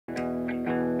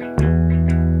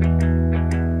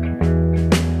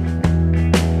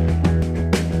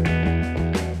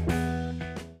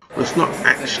it's not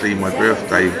actually my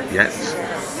birthday yet,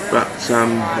 but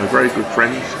my very good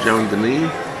friends Joe and Denise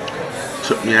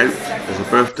took me out as a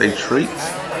birthday treat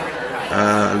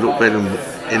a little bit in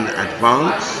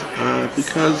advance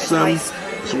because it's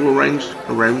all arranged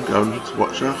around going to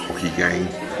watch a hockey game.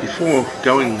 Before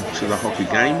going to the hockey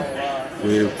game,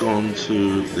 we've gone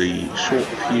to the Short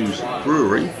Fuse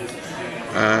Brewery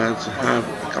to have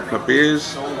a couple of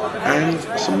beers and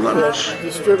some lunch.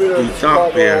 The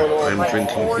dark beer I'm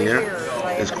drinking here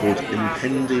is called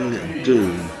Impending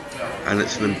Doom, and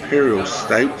it's an Imperial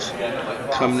Stout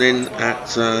coming in at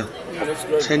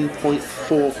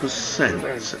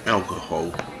 10.4%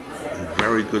 alcohol, and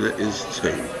very good it is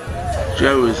too.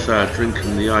 Joe is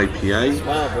drinking the IPA,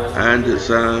 and it's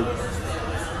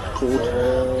called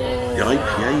the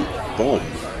IPA Bomb,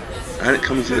 and it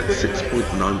comes in at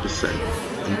 6.9%.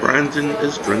 And Brandon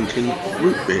is drinking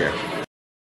root beer.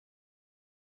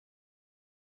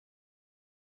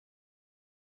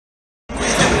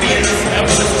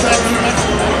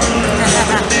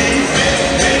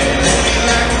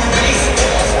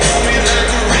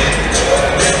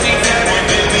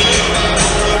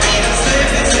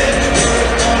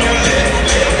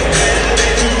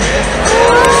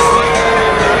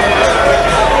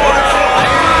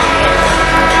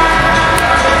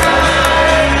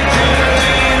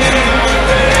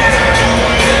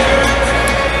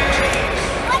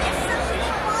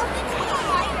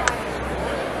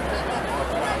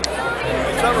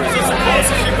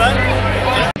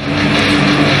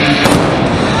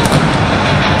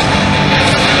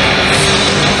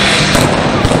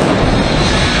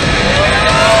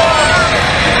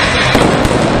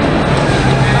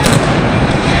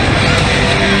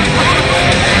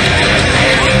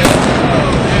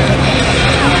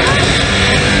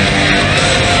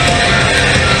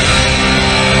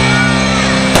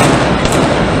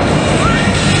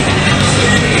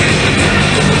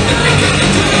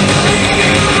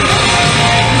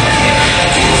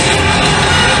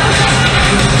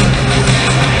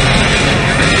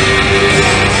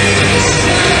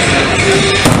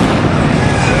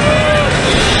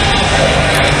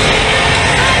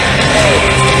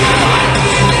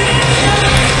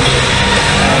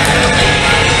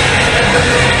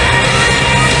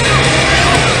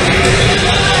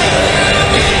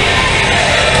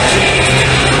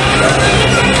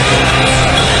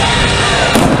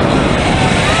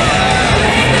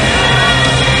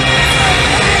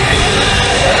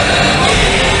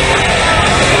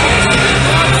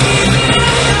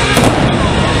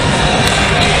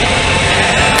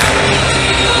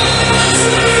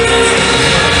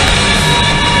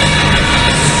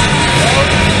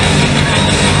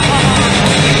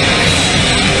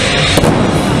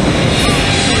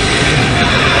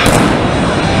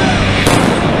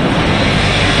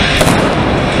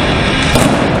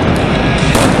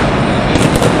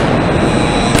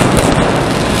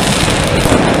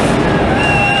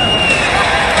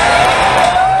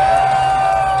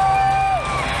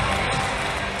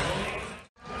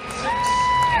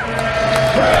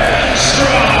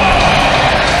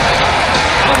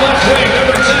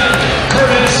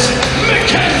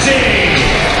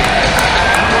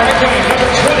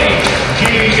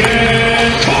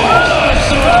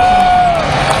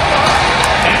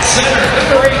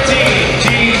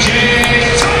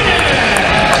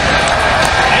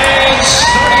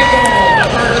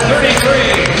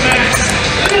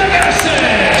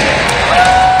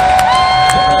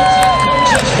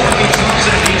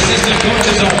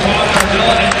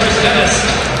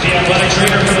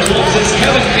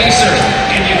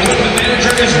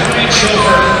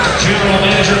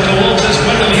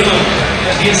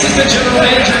 The assistant general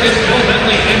manager is Bill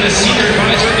Bentley, and the senior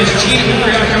advisor is Gene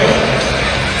Uriaco.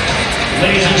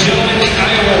 Ladies and gentlemen, the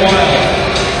Iowa Wild.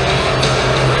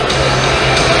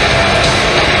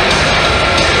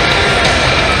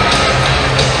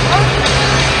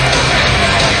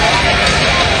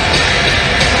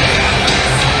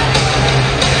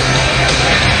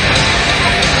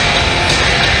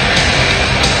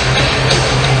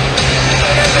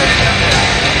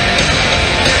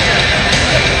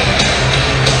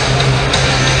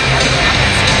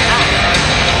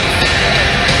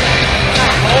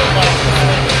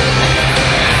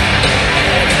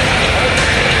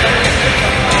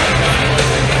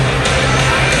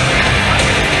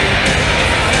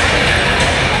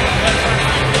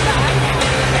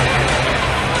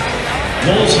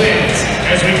 Wolves fans,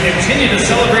 as we continue to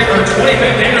celebrate our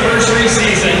 25th anniversary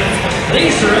season,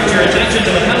 please direct your attention to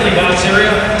the penalty box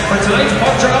area for tonight's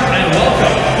puck drop and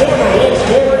welcome former Wolves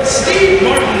forward Steve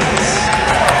Martins.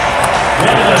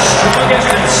 One of the strongest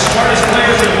and smartest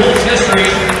players in Wolves history,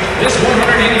 this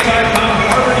 185-pound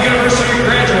Harvard University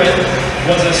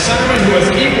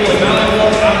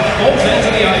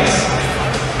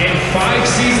 5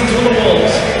 seasons with the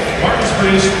Wolves, Martin's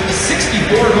produced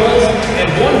 64 goals and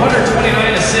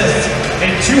 129 assists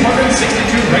in 262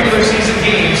 regular season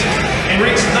games and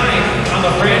ranks 9th on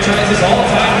the franchise's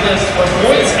all-time list for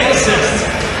points and assists.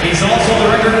 He's also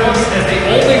the record books as the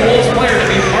only Wolves player to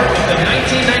be part of the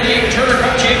 1998 Turner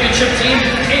Cup Championship team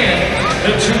and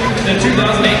the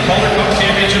 2008 Calder Cup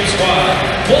Championship squad.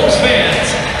 Wolves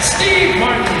fans, Steve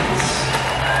Martins.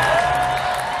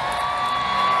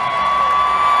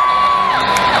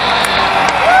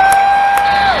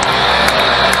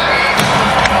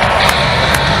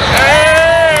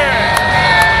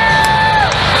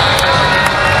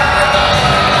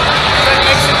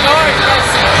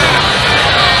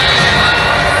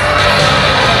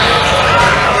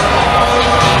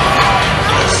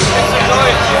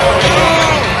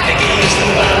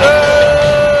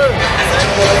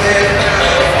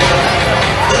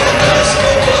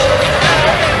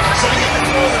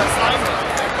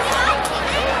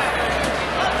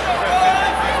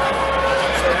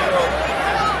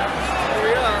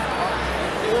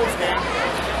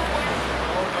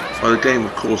 Well, the game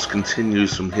of course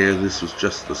continues from here. This was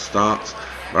just the start.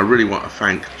 I really want to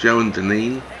thank Joe and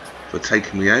Deneen for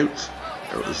taking me out.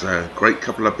 It was a great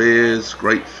couple of beers,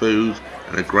 great food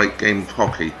and a great game of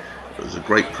hockey. It was a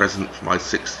great present for my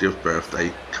 60th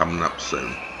birthday coming up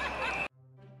soon.